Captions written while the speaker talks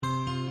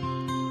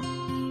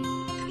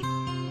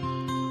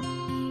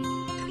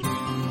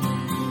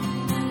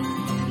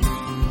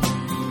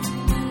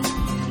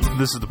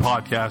This is the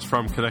podcast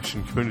from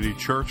Connection Community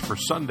Church for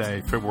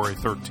Sunday, February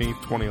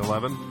 13th,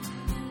 2011.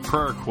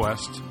 Prayer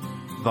request,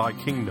 Thy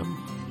Kingdom.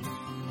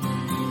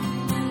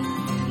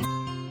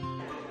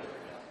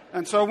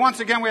 And so once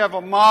again we have a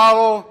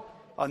model,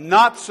 a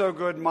not so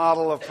good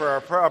model of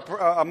prayer,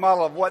 a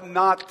model of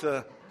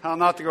how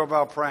not to go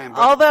about praying.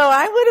 But although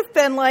I would have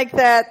been like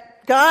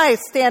that guy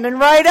standing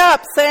right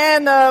up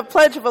saying the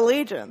Pledge of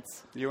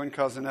Allegiance. You and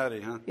Cousin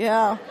Eddie, huh?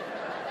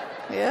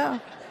 Yeah.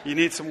 You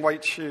need some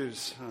white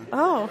shoes.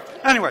 Oh.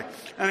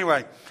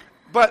 Anyway.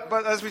 But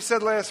as we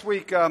said last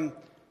week,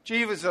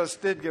 Jesus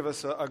did give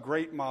us a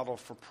great model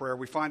for prayer.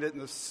 We find it in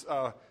the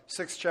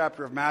 6th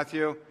chapter of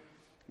Matthew.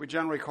 We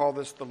generally call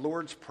this the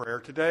Lord's Prayer.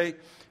 Today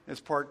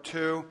is part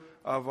 2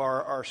 of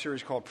our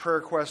series called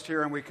Prayer Quest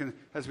here, and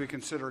as we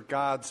consider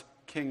God's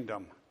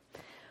kingdom.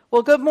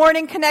 Well, good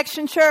morning,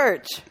 Connection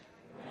Church.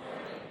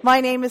 My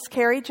name is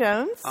Carrie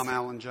Jones. I'm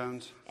Alan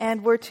Jones.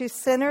 And we're two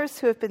sinners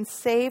who have been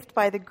saved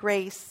by the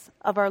grace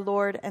of our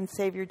Lord and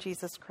Savior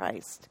Jesus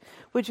Christ.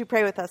 Would you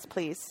pray with us,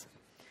 please?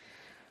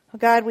 Oh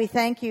God, we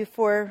thank you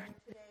for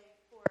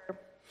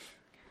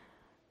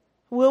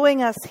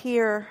wooing us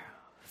here,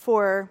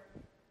 for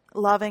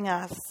loving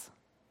us,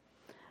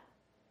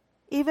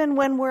 even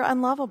when we're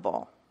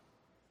unlovable,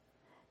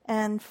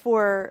 and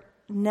for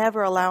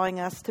never allowing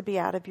us to be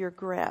out of your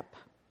grip.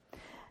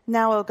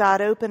 Now, oh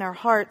God, open our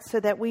hearts so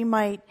that we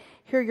might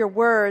hear your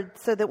word,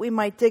 so that we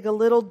might dig a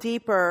little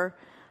deeper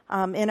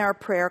in our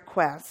prayer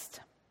quest.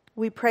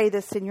 We pray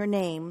this in your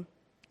name.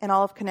 And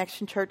all of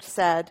Connection Church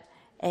said,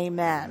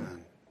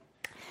 Amen.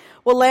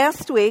 Well,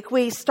 last week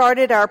we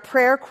started our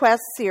prayer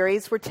quest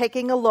series. We're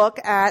taking a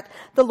look at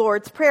the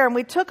Lord's Prayer. And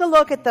we took a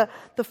look at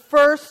the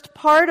first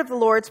part of the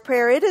Lord's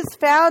Prayer. It is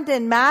found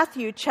in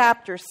Matthew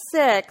chapter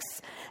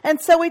 6.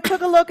 And so we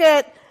took a look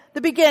at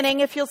the beginning,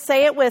 if you'll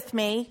say it with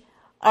me.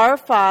 Our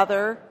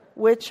Father,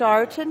 which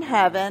art in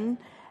heaven,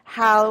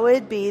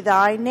 hallowed be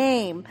thy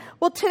name.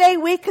 Well, today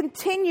we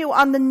continue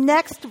on the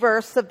next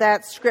verse of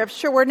that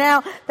scripture.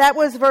 That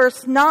was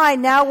verse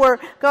 9. Now we're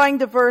going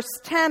to verse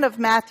 10 of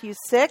Matthew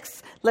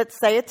 6. Let's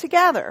say it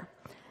together.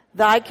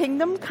 Thy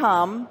kingdom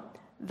come,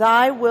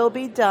 thy will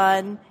be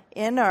done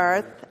in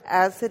earth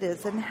as it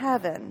is in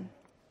heaven.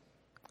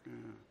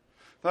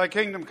 Thy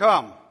kingdom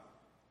come.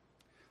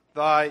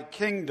 Thy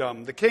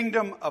kingdom, the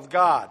kingdom of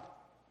God.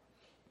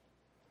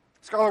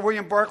 Scholar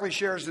William Barclay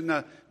shares in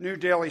the New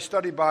Daily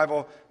Study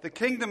Bible, the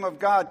kingdom of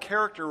God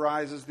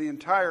characterizes the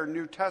entire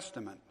New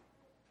Testament.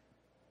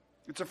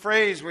 It's a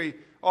phrase we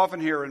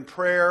often hear in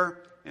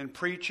prayer, in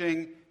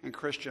preaching, in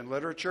Christian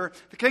literature.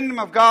 The kingdom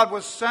of God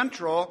was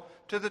central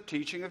to the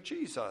teaching of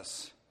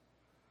Jesus.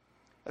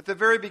 At the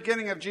very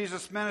beginning of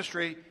Jesus'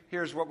 ministry,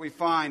 here's what we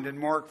find in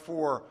Mark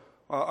 1,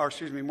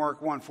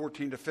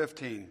 14 to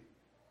 15.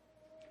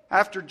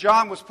 After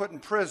John was put in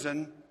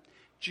prison,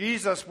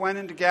 Jesus went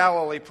into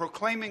Galilee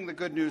proclaiming the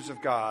good news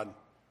of God.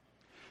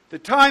 The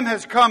time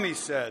has come, he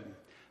said.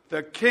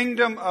 The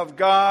kingdom of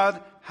God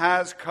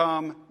has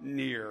come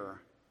near.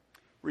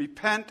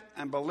 Repent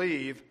and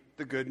believe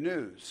the good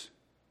news.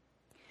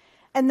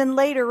 And then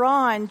later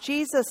on,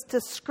 Jesus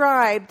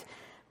described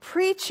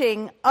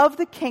preaching of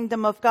the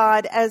kingdom of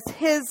God as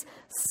his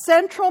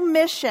central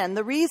mission,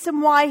 the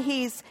reason why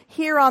he's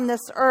here on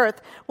this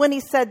earth, when he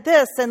said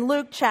this in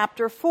Luke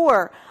chapter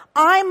 4.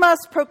 I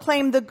must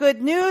proclaim the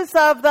good news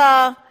of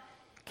the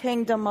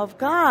kingdom of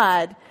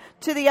God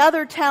to the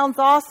other towns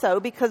also,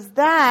 because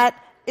that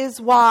is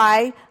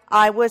why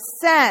I was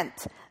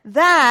sent.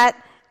 That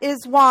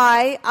is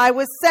why I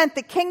was sent.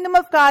 The kingdom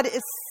of God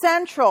is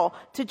central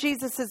to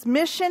Jesus'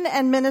 mission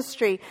and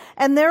ministry,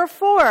 and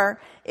therefore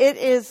it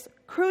is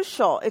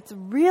crucial. It's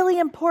really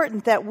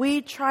important that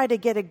we try to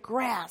get a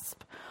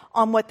grasp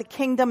on what the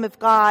kingdom of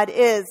God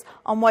is,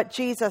 on what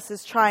Jesus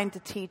is trying to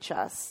teach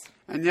us.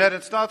 And yet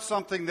it's not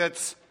something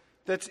that's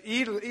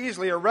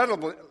easily or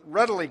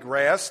readily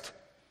grasped,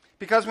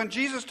 because when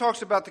Jesus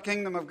talks about the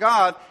kingdom of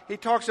God, he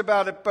talks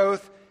about it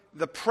both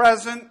the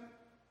present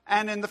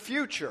and in the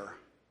future.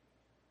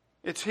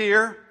 It's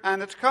here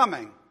and it's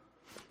coming.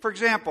 For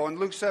example, in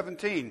Luke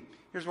 17,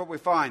 here's what we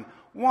find.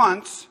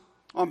 Once,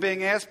 on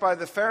being asked by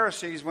the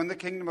Pharisees when the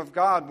kingdom of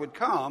God would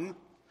come,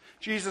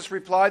 Jesus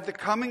replied, the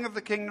coming of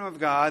the kingdom of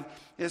God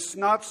is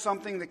not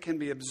something that can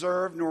be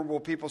observed, nor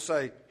will people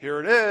say, here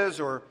it is,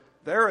 or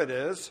there it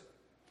is,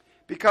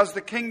 because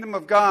the kingdom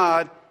of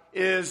God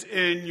is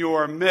in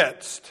your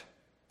midst.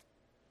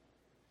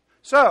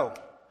 So,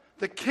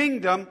 the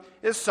kingdom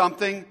is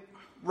something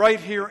right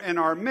here in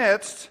our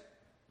midst.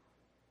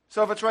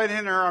 So if it's right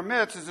in our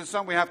midst, is it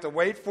something we have to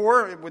wait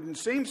for? It wouldn't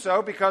seem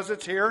so, because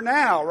it's here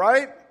now,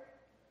 right?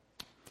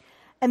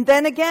 And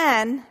then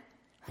again,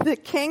 the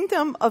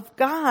kingdom of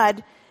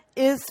God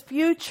is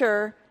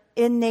future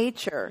in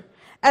nature.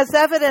 As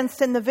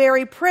evidenced in the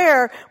very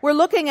prayer we're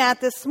looking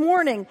at this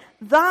morning,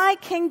 thy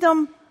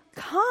kingdom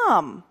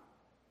come.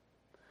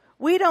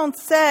 We don't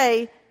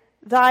say,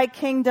 thy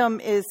kingdom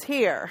is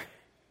here.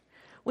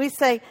 We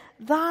say,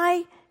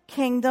 thy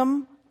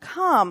kingdom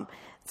come.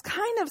 It's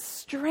kind of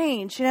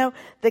strange.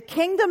 The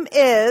kingdom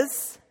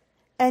is,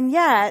 and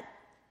yet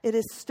it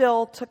is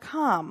still to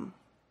come.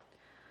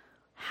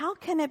 How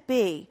can it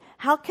be?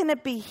 How can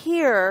it be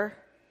here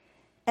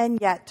and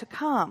yet to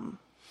come?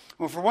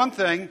 Well, for one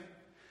thing,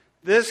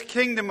 this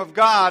kingdom of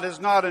God is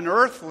not an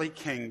earthly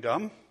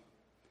kingdom.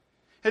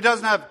 It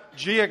doesn't have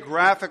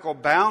geographical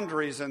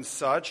boundaries and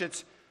such.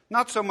 It's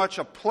not so much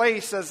a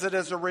place as it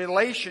is a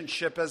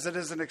relationship, as it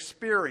is an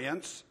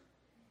experience.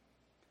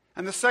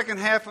 And the second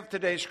half of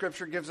today's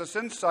scripture gives us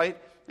insight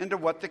into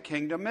what the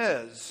kingdom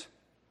is.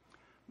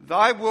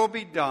 Thy will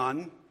be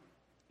done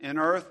in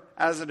earth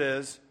as it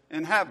is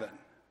in heaven.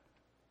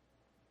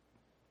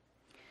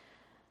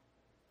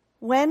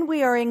 When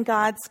we are in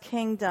God's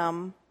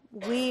kingdom,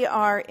 we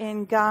are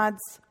in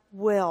God's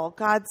will.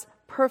 God's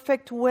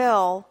perfect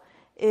will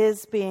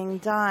is being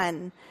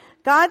done.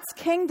 God's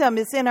kingdom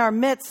is in our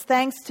midst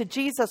thanks to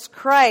Jesus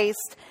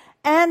Christ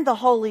and the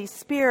Holy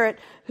Spirit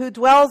who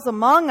dwells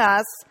among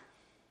us,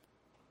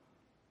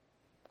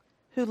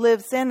 who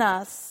lives in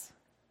us,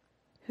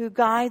 who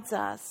guides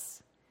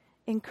us,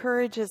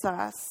 encourages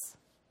us,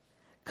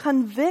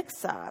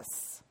 convicts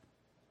us.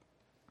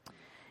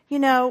 You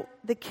know,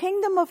 the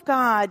kingdom of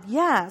God,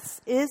 yes,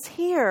 is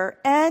here,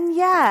 and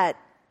yet,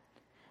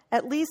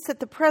 at least at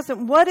the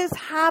present, what is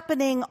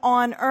happening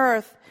on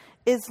earth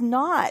is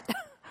not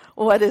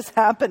what is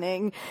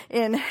happening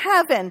in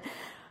heaven.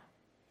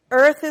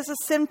 Earth is a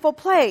sinful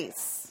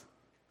place.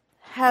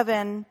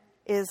 Heaven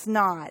is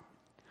not.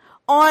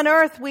 On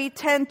earth, we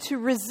tend to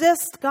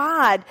resist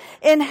God.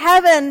 In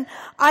heaven,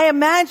 I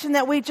imagine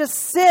that we just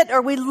sit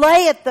or we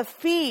lay at the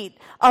feet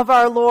of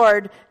our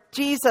Lord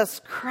Jesus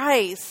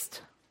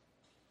Christ.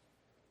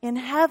 In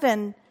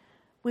heaven,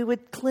 we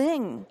would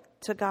cling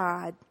to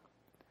God.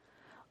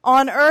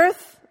 On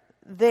earth,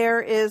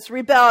 there is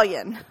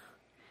rebellion.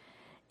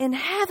 In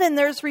heaven,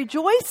 there's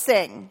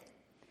rejoicing.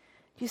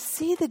 You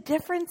see the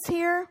difference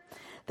here?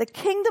 The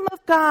kingdom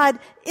of God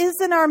is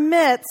in our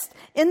midst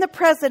in the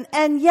present,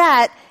 and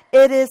yet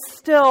it is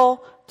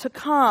still to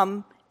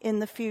come in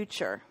the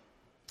future.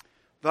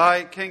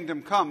 Thy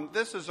kingdom come.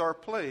 This is our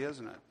plea,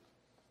 isn't it?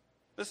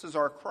 This is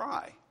our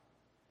cry.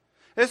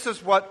 This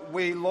is what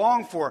we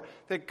long for,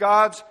 that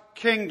God's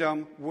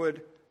kingdom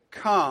would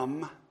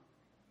come.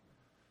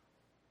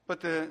 But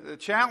the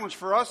challenge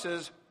for us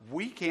is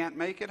we can't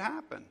make it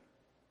happen.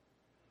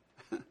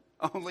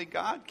 Only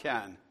God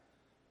can.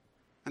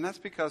 And that's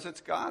because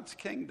it's God's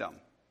kingdom.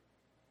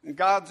 And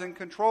God's in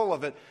control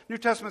of it. New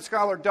Testament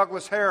scholar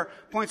Douglas Hare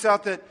points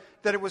out that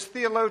it was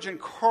theologian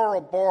Karl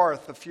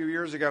Barth a few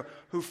years ago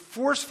who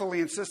forcefully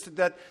insisted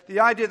that the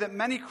idea that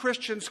many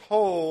Christians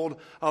hold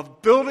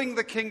of building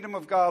the kingdom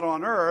of God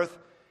on earth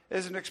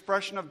is an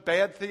expression of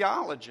bad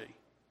theology.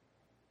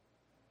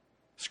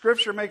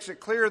 Scripture makes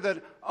it clear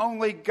that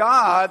only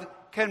God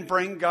can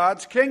bring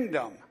God's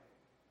kingdom.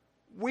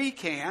 We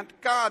can't,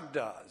 God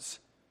does.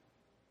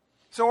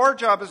 So our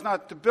job is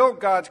not to build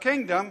God's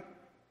kingdom.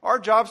 Our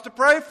job is to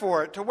pray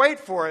for it, to wait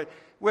for it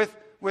with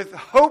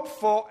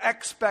hopeful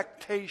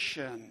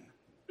expectation.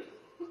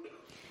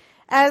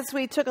 As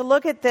we took a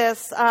look at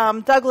this,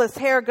 Douglas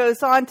Hare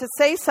goes on to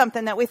say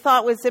something that we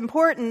thought was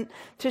important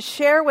to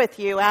share with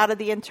you out of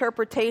the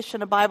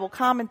interpretation of Bible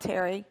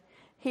commentary.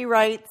 He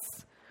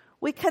writes,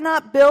 "We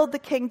cannot build the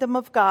kingdom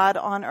of God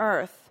on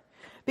earth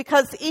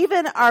because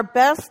even our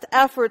best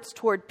efforts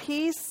toward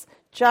peace,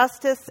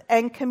 justice,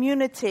 and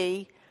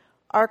community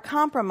are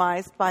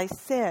compromised by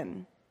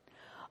sin.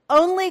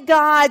 Only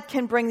God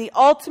can bring the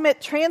ultimate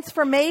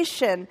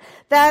transformation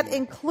that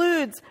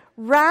includes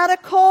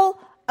radical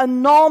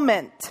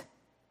annulment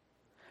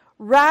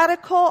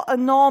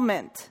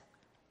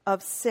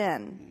of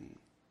sin."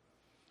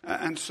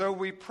 And so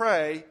we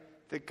pray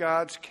that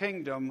God's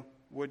kingdom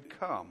would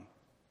come.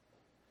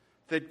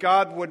 That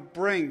God would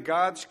bring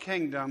God's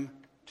kingdom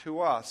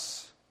to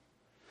us.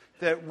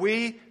 That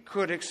we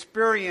could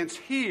experience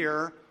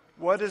here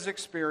what is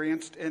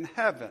experienced in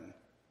heaven.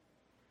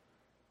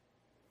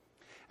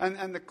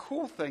 And the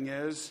cool thing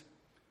is,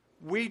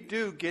 we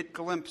do get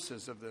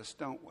glimpses of this,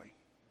 don't we?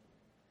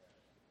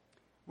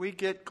 We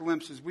get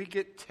glimpses. We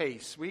get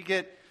tastes. We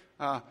get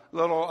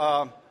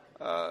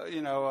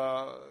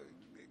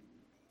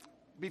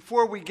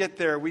before we get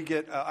there, we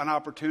get an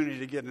opportunity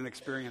to get an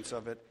experience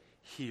of it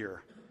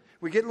here.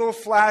 We get little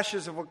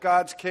flashes of what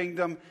God's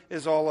kingdom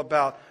is all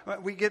about.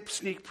 We get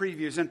sneak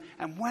previews.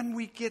 And when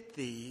we get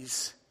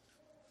these,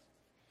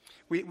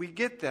 we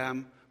get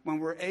them when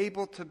we're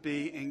able to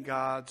be in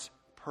God's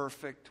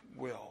perfect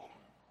will.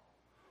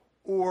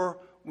 Or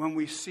when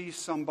we see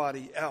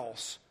somebody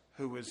else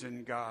who is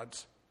in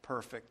God's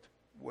perfect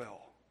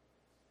will.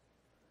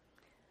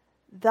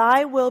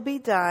 Thy will be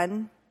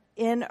done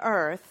in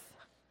earth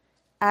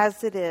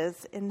as it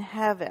is in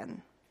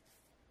heaven.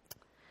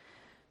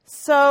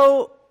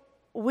 So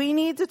we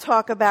need to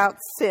talk about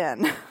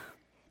sin.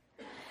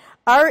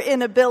 Our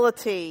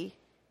inability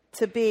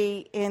to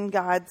be in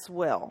God's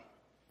will.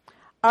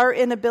 Our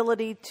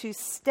inability to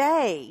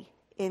stay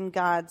in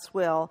God's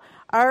will.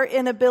 Our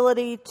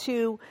inability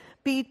to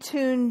be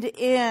tuned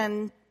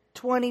in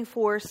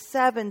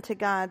 24/7 to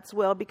God's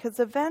will, because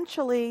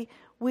eventually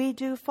we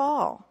do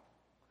fall.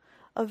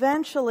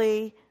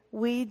 Eventually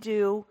we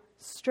do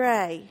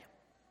stray.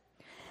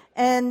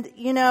 And,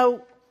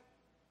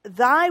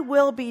 thy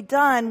will be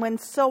done, when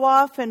so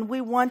often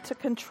we want to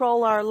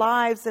control our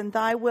lives, and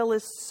thy will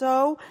is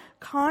so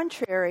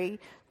contrary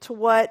to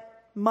what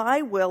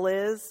my will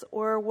is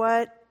or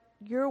what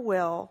your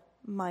will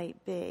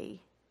might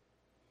be.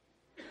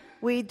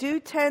 We do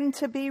tend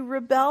to be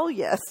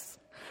rebellious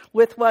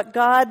with what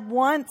God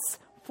wants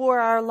for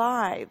our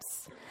lives.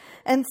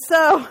 And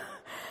so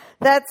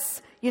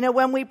that's,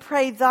 when we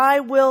pray, thy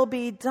will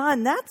be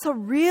done, that's a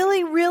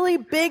really, really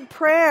big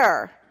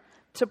prayer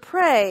to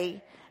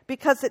pray,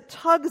 because it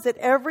tugs at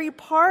every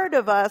part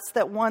of us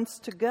that wants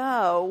to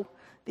go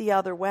the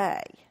other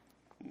way.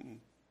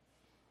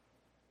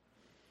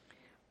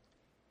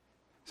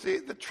 See,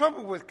 the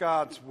trouble with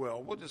God's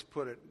will, we'll just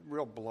put it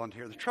real blunt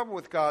here. The trouble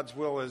with God's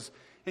will is,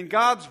 in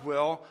God's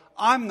will,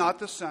 I'm not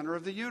the center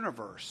of the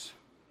universe.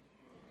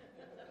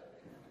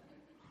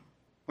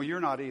 Well, you're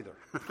not either.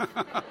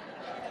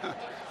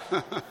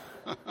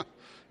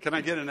 Can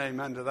I get an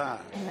amen to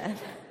that? Amen.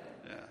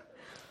 Yeah.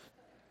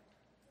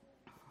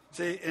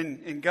 See,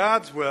 in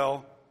God's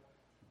will,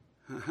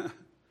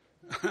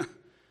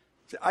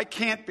 I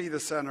can't be the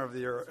center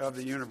of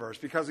the universe,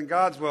 because in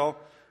God's will,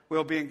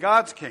 we'll be in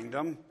God's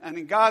kingdom, and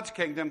in God's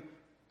kingdom,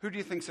 who do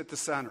you think's at the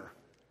center?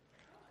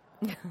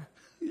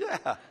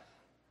 Yeah,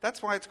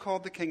 that's why it's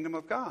called the kingdom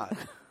of God.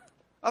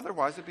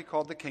 Otherwise, it'd be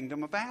called the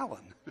kingdom of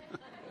Alan,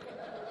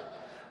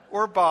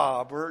 or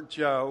Bob, or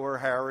Joe, or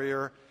Harry,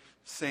 or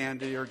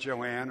Sandy, or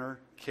Joanne, or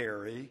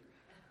Carrie,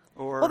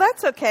 or... Well,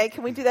 that's okay.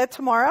 Can we do that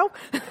tomorrow?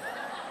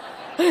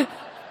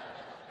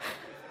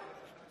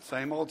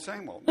 Same old.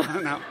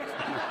 No,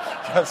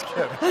 just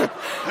kidding.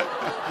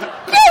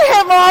 Get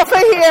him off of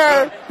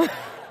here!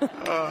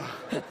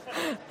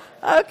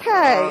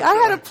 Okay, I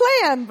had a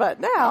plan, but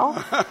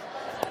now...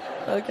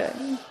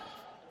 Okay.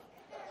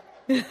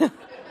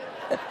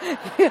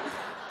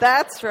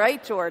 That's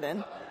right,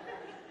 Jordan.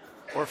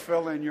 Or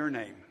fill in your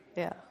name.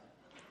 Yeah.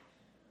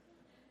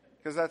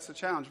 Because that's the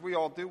challenge. We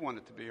all do want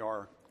it to be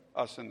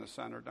us in the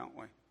center, don't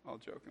we? All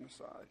joking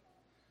aside.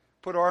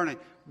 Put our name.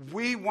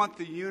 We want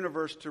the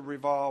universe to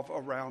revolve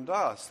around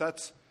us.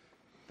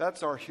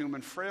 That's our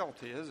human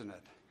frailty, isn't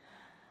it?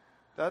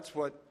 That's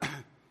what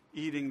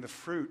eating the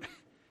fruit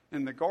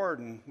in the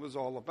garden was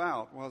all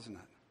about, wasn't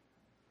it?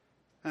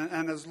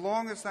 And as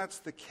long as that's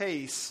the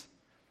case,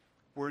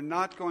 we're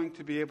not going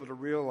to be able to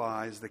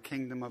realize the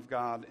kingdom of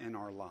God in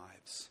our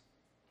lives.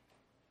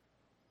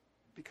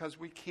 Because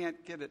we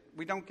can't get it.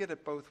 We don't get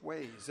it both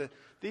ways.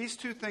 These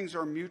two things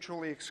are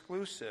mutually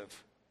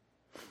exclusive.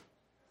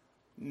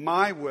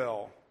 My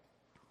will,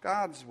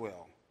 God's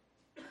will.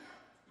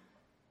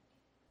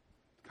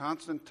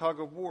 Constant tug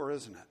of war,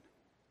 isn't it?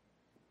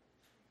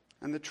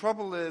 And the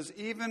trouble is,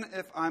 even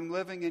if I'm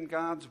living in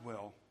God's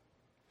will,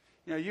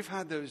 you've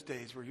had those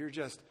days where you're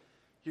just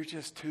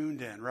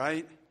tuned in,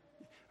 right?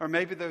 Or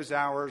maybe those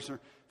hours, or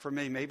for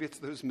me, maybe it's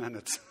those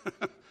minutes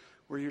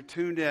where you're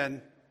tuned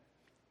in.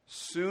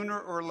 Sooner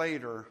or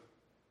later,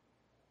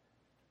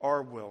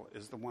 our will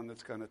is the one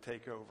that's going to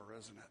take over,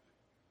 isn't it?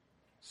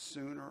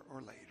 Sooner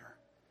or later.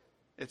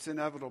 It's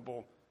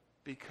inevitable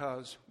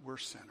because we're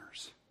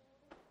sinners.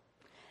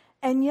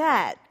 And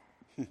yet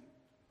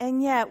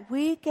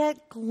we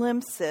get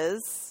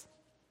glimpses.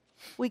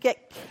 We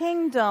get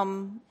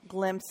kingdom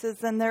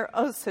glimpses, and they're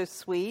oh so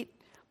sweet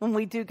when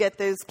we do get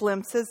those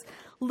glimpses.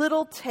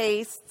 Little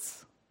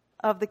tastes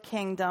of the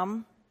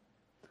kingdom.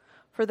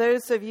 For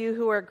those of you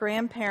who are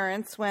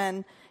grandparents,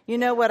 when you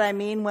know what I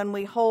mean, when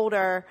we hold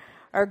our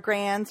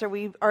grands, or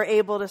we are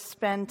able to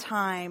spend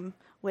time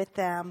with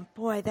them,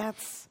 boy,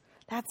 that's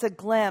a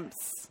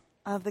glimpse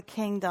of the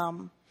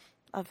kingdom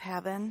of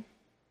heaven.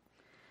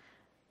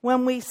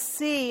 When we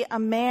see a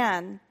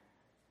man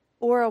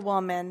or a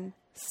woman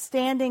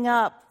standing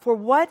up for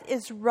what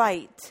is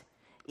right,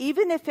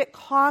 even if it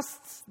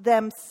costs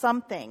them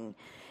something,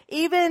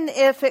 even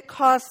if it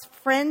costs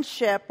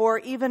friendship or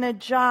even a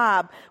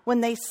job,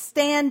 when they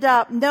stand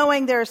up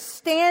knowing they're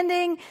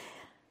standing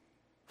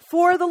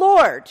for the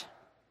Lord,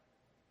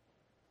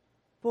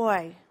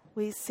 boy,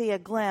 we see a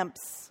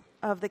glimpse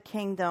of the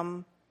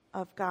kingdom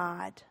of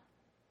God.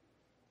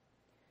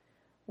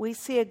 We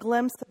see a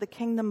glimpse of the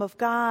kingdom of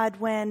God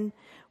when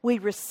we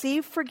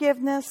receive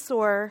forgiveness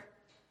or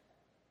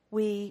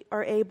we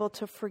are able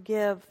to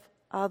forgive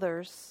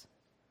others.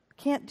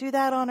 Can't do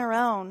that on our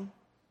own.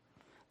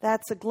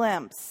 That's a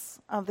glimpse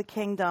of the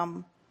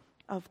kingdom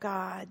of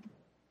God.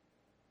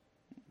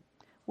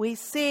 We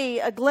see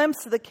a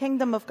glimpse of the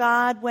kingdom of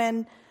God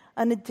when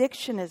an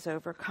addiction is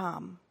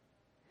overcome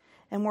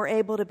and we're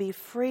able to be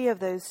free of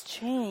those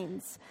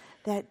chains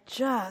that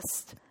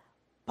just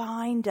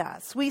bind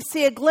us. We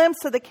see a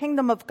glimpse of the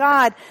kingdom of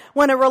God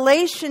when a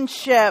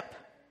relationship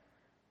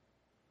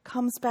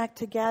comes back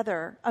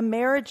together, a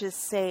marriage is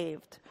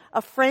saved,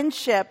 a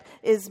friendship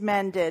is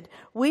mended.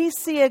 We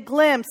see a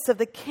glimpse of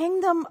the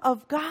kingdom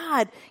of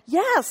God,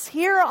 yes,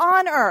 here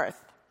on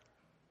earth,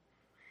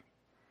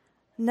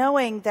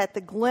 knowing that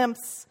the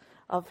glimpse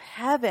of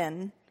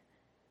heaven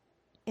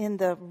in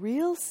the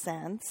real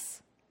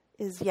sense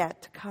is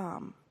yet to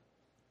come.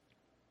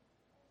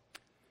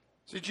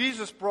 See,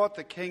 Jesus brought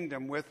the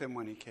kingdom with him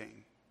when he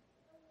came.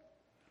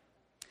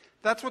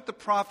 That's what the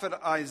prophet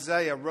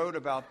Isaiah wrote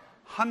about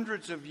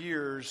hundreds of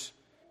years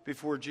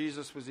before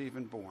Jesus was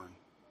even born.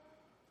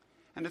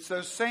 And it's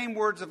those same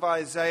words of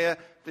Isaiah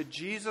that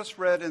Jesus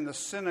read in the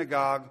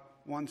synagogue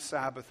one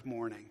Sabbath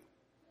morning.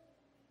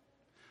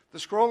 The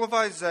scroll of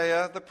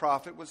Isaiah, the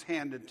prophet, was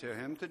handed to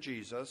him, to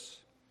Jesus.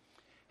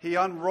 He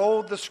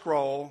unrolled the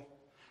scroll,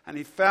 and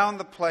he found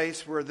the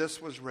place where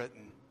this was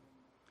written.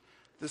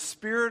 The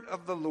Spirit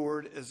of the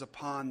Lord is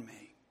upon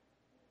me,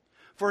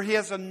 for he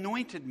has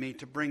anointed me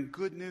to bring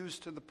good news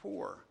to the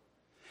poor.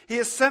 He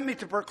has sent me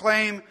to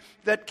proclaim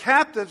that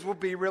captives will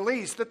be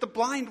released, that the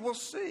blind will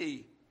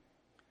see,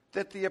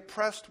 that the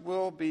oppressed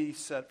will be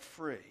set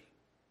free,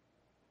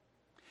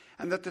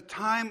 and that the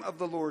time of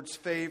the Lord's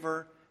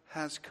favor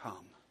has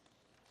come.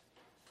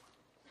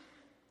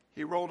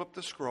 He rolled up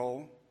the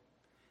scroll,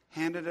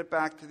 handed it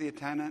back to the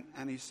attendant,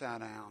 and he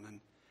sat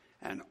down.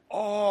 And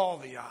all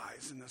the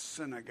eyes in the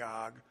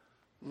synagogue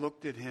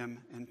looked at him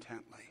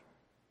intently.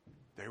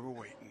 They were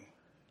waiting.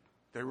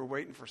 They were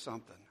waiting for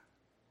something.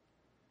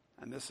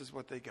 And this is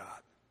what they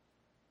got.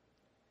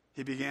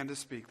 He began to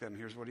speak them.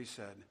 Here's what he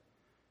said.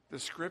 The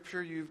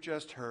scripture you've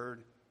just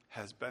heard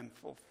has been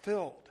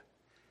fulfilled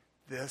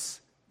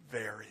this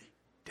very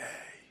day.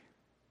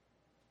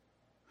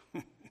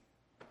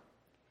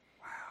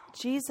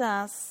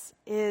 Jesus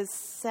is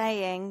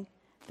saying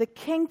the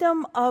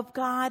kingdom of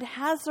God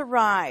has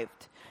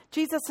arrived.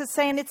 Jesus is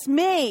saying, it's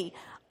me.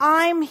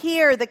 I'm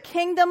here. The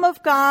kingdom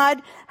of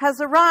God has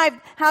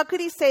arrived. How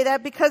could he say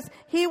that? Because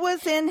he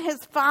was in his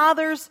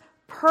Father's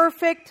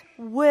perfect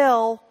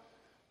will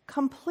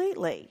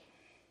completely.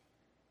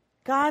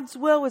 God's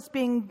will was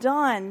being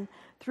done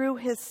through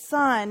his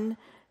Son,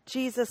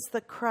 Jesus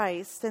the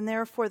Christ, and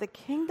therefore the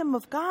kingdom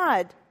of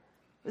God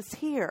was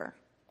here.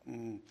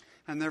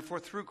 And therefore,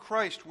 through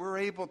Christ, we're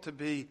able to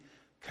be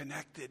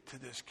connected to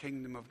this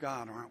kingdom of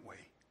God, aren't we?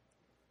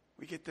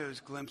 We get those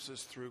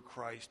glimpses through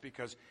Christ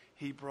because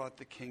he brought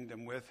the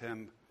kingdom with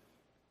him.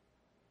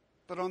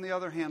 But on the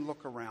other hand,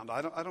 look around.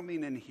 I don't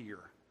mean in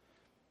here.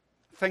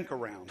 Think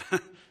around.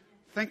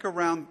 Think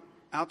around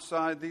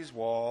outside these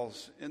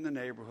walls, in the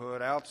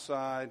neighborhood,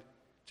 outside,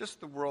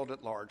 just the world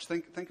at large.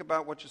 Think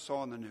about what you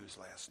saw in the news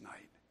last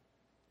night.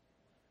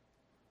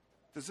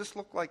 Does this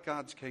look like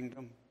God's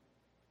kingdom?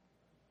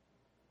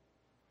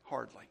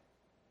 Hardly.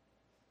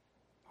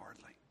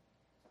 Hardly.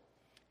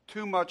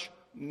 Too much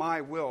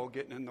my will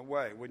getting in the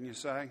way, wouldn't you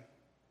say?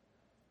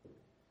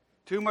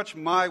 Too much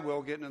my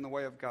will getting in the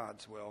way of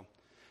God's will.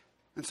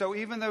 And so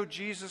even though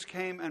Jesus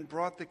came and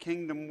brought the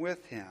kingdom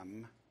with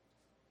him,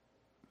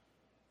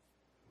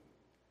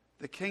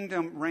 the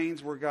kingdom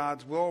reigns where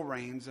God's will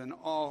reigns, and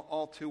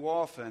all too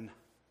often,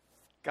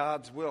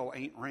 God's will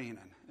ain't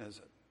reigning, is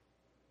it?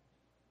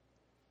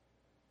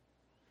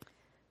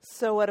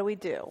 So what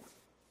do?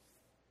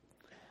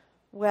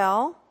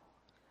 Well,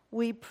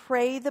 we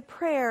pray the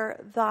prayer,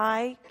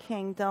 thy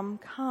kingdom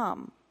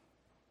come.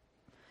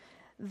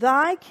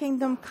 Thy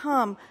kingdom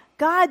come.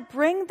 God,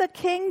 bring the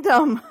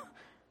kingdom.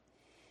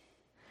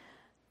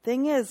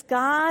 Thing is,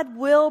 God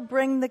will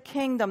bring the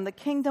kingdom. The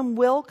kingdom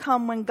will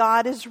come when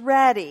God is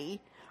ready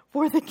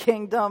for the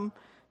kingdom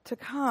to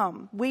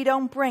come. We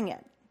don't bring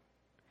it.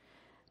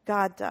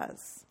 God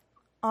does.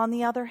 On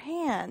the other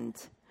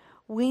hand,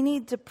 we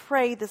need to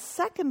pray the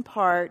second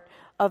part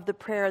of the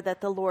prayer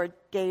that the Lord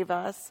gave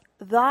us.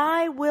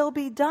 Thy will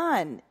be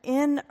done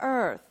in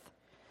earth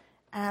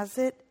as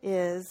it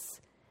is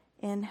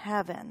in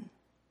heaven.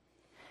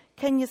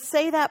 Can you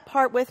say that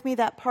part with me,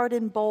 that part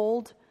in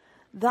bold?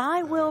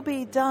 Thy will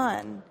be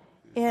done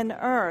in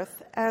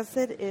earth as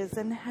it is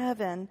in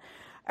heaven.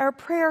 Our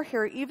prayer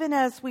here, even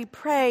as we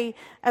pray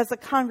as a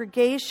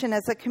congregation,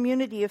 as a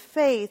community of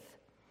faith,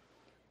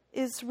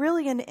 is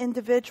really an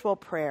individual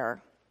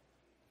prayer.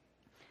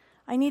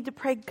 I need to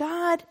pray,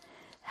 God,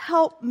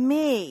 help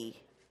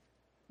me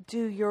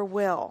do your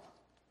will.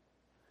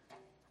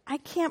 I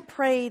can't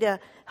pray to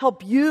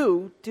help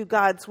you do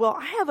God's will.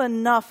 I have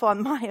enough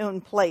on my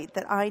own plate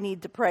that I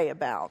need to pray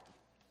about.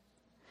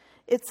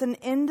 It's an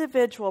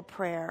individual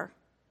prayer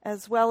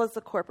as well as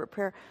a corporate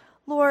prayer.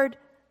 Lord,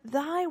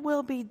 thy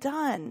will be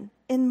done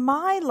in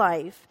my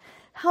life.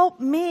 Help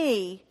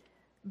me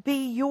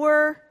be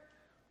your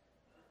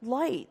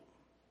light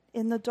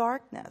in the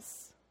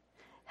darkness.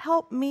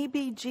 Help me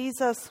be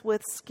Jesus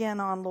with skin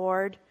on,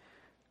 Lord.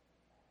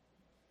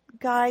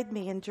 Guide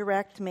me and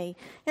direct me.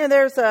 You know,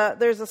 there's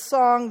a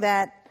song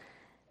that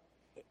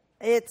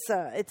it's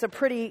a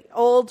pretty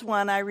old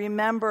one. I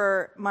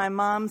remember my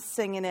mom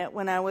singing it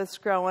when I was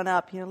growing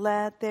up. You know,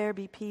 let there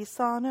be peace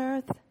on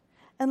earth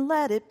and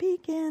let it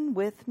begin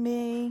with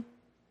me.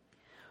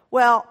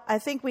 Well, I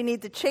think we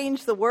need to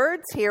change the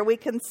words here. We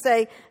can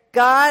say,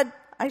 God,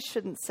 I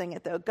shouldn't sing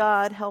it though.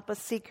 God, help us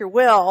seek your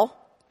will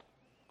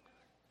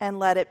and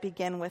let it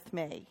begin with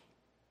me.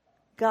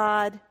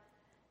 God,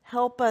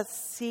 help us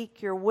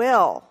seek your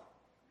will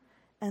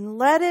and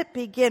let it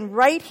begin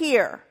right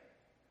here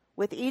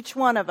with each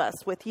one of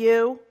us, with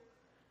you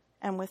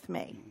and with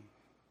me.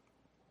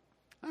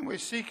 And we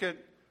seek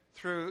it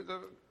through the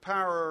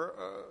power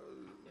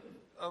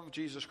of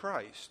Jesus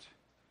Christ.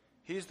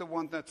 He's the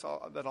one that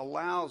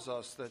allows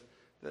us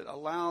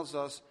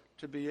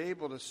to be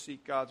able to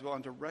seek God's will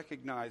and to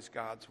recognize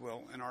God's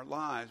will in our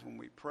lives when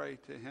we pray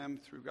to Him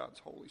through God's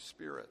Holy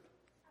Spirit.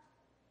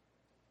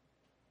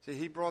 See,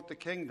 He brought the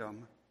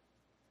kingdom,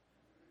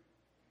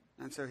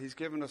 and so He's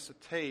given us a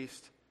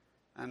taste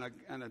and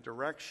a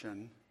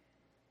direction,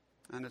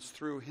 and it's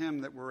through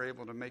Him that we're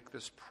able to make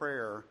this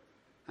prayer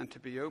and to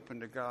be open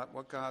to God,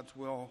 what God's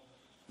will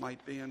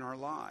might be in our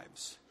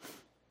lives,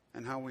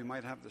 and how we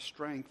might have the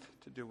strength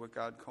to do what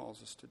God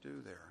calls us to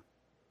do there.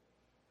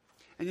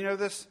 And you know,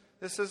 this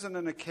isn't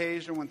an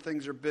occasion when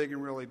things are big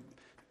and really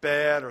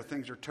bad or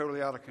things are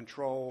totally out of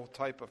control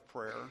type of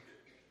prayer.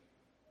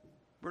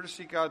 We're to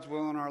seek God's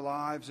will in our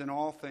lives in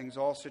all things,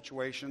 all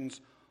situations,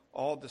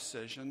 all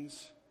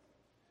decisions.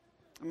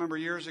 I remember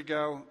years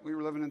ago, we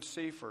were living in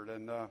Seaford,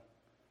 and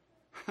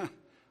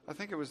I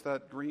think it was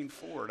that green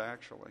Ford,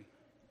 actually.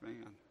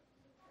 Man.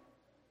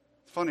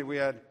 It's funny, we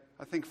had,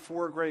 I think,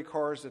 4 gray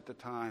cars at the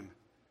time.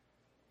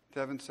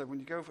 Devin said, when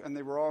you go, and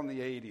they were all in the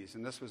 80s,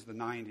 and this was the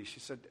 90s.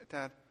 She said,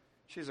 Dad,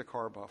 she's a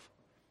car buff.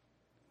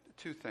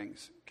 2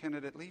 things. Can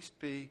it at least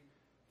be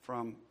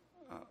from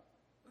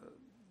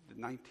the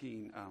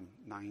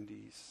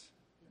 1990s?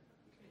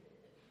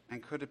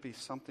 And could it be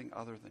something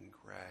other than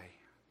gray?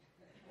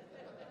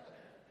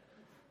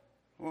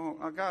 Well,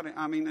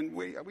 and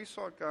we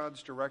saw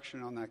God's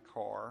direction on that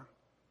car,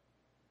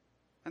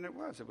 and it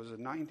was a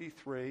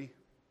 93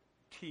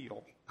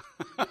 teal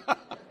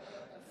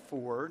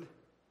Ford.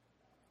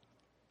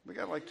 We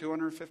got like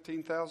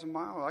 215,000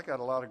 miles. I got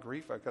a lot of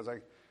grief because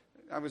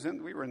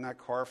we were in that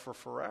car for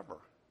forever.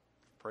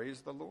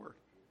 Praise the Lord.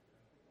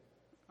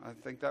 I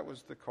think that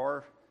was the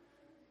car,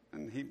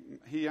 and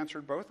he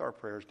answered both our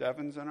prayers,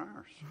 Devin's and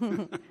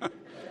ours.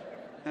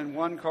 In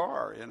one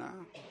car, you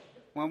know.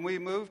 When we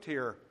moved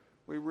here,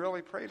 we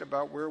really prayed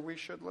about where we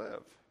should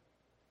live.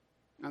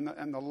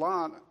 And the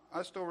lot,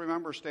 I still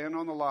remember standing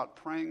on the lot,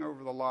 praying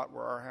over the lot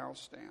where our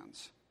house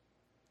stands.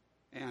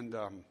 And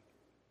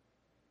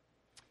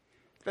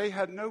they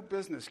had no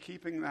business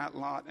keeping that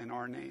lot in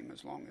our name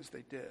as long as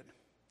they did.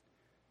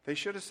 They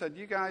should have said,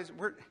 you guys,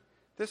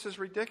 this is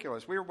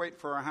ridiculous. We were waiting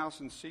for our house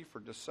in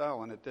Seaford to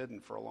sell, and it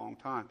didn't for a long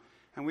time.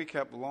 And we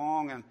kept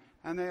long,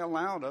 and they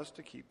allowed us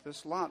to keep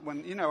this lot.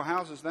 When, you know,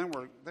 houses then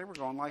were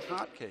going like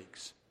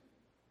hotcakes.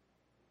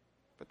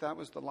 But that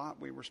was the lot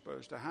we were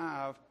supposed to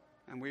have,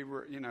 and we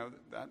were, you know,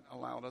 that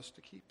allowed us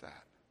to keep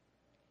that.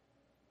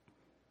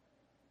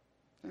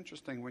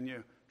 Interesting when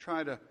you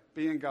try to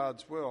be in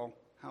God's will,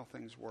 how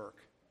things work.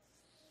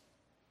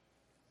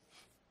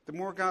 The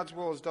more God's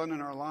will is done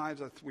in our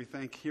lives, we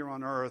think, here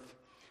on earth,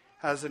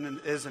 as it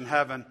is in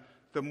heaven,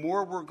 the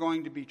more we're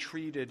going to be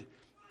treated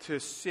to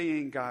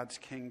seeing God's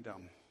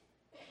kingdom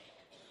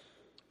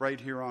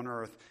right here on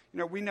earth. You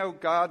know, we know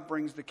God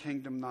brings the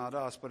kingdom, not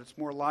us, but it's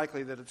more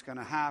likely that it's going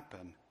to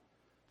happen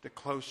the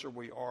closer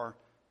we are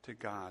to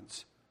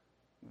God's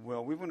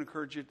will. We want to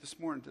encourage you this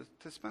morning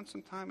to spend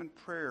some time in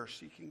prayer,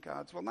 seeking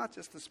God's will, not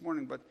just this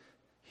morning, but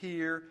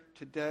here,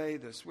 today,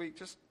 this week,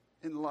 just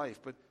in life,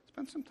 but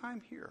spend some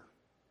time here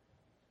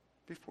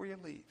before you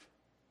leave.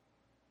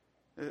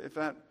 If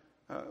that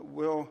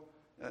will,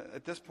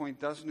 at this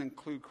point, doesn't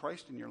include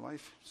Christ in your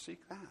life,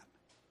 seek that.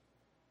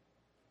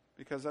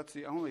 Because that's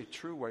the only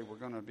true way we're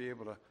going to be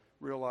able to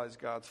realize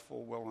God's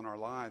full will in our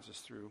lives is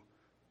through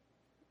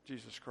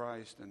Jesus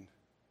Christ and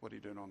what He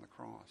did on the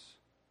cross.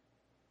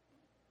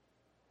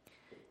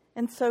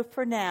 And so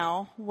for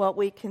now, what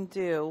we can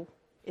do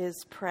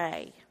is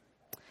pray.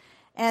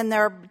 And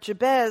our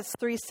Jabez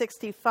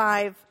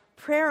 365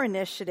 prayer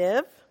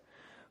initiative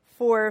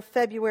for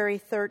February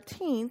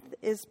 13th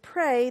is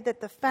pray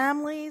that the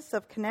families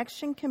of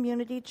Connection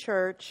Community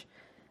Church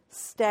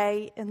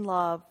stay in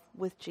love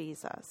with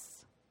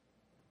Jesus.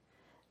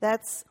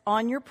 That's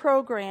on your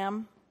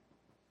program.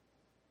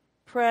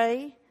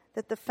 Pray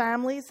that the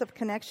families of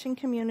Connection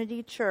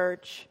Community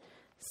Church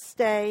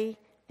stay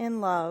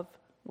in love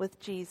with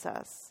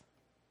Jesus.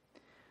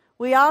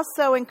 We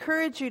also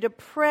encourage you to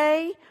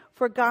pray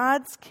for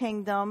God's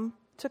kingdom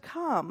to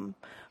come.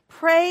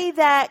 Pray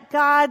that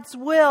God's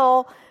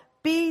will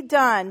be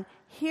done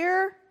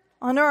here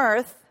on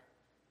earth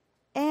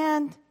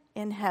and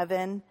in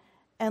heaven,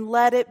 and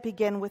let it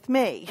begin with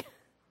me.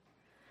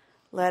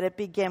 Let it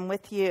begin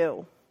with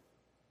you.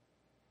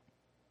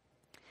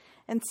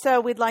 And so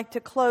we'd like to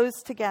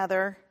close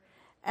together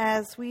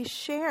as we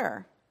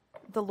share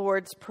the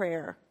Lord's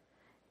Prayer.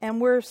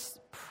 And we're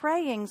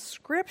praying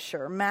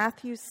Scripture,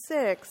 Matthew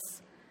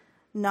 6,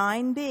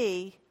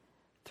 9b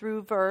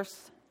through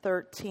verse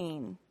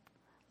 13.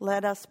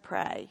 Let us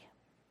pray.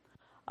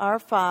 Our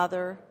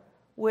Father,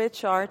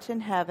 which art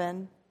in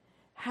heaven,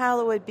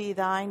 hallowed be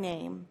thy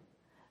name.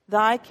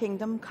 Thy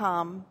kingdom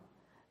come,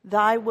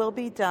 thy will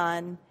be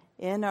done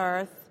in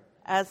earth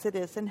as it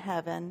is in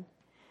heaven.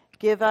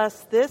 Give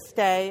us this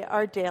day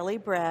our daily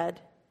bread,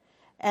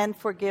 and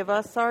forgive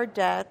us our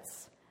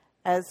debts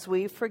as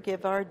we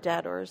forgive our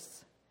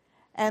debtors.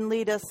 And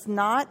lead us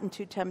not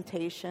into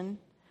temptation,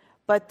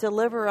 but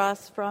deliver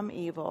us from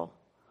evil.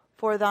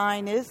 For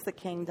thine is the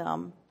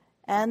kingdom,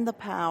 and the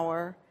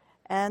power,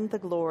 and the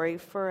glory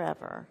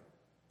forever.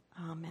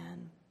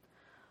 Amen.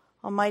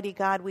 Almighty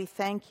God, we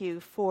thank you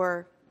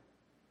for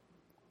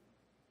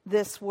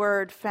this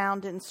word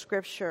found in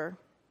Scripture.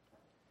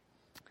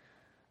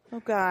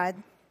 Oh God,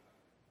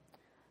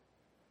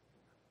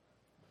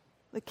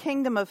 the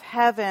kingdom of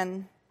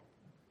heaven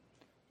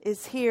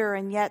is here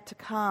and yet to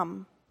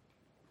come.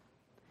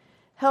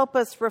 Help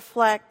us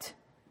reflect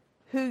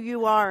who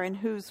you are and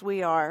whose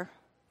we are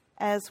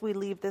as we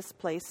leave this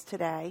place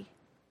today.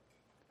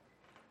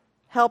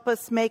 Help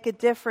us make a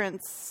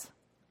difference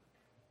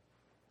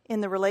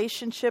in the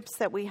relationships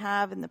that we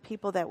have, in the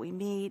people that we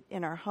meet,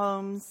 in our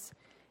homes,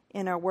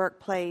 in our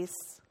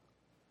workplace.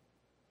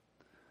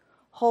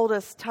 Hold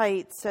us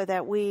tight so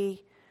that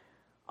we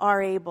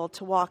are able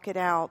to walk it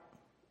out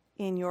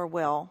in your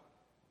will.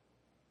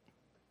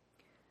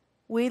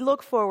 We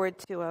look forward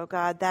to, oh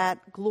God,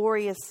 that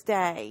glorious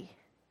day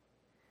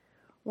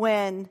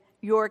when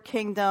your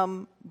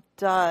kingdom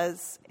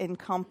does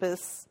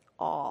encompass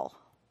all.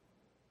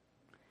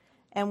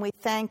 And we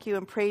thank you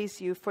and praise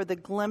you for the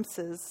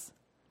glimpses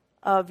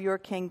of your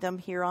kingdom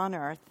here on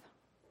earth.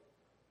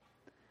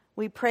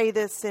 We pray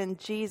this in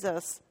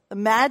Jesus, the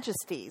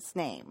Majesty's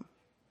name,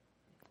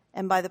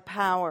 and by the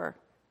power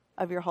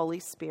of your Holy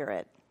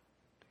Spirit.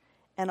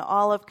 And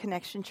all of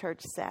Connection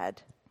Church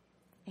said,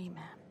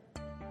 amen.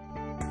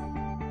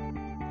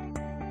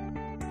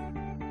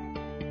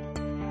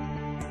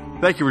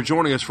 Thank you for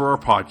joining us for our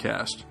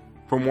podcast.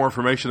 For more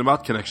information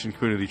about Connection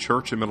Community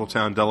Church in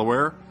Middletown,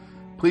 Delaware,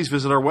 please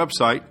visit our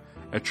website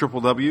at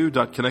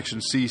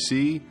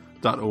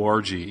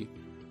www.connectioncc.org. You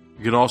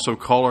can also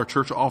call our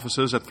church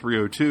offices at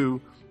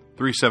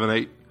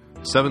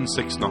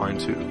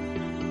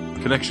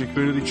 302-378-7692. Connection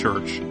Community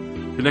Church,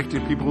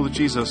 connecting people with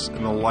Jesus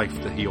and the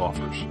life that he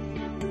offers.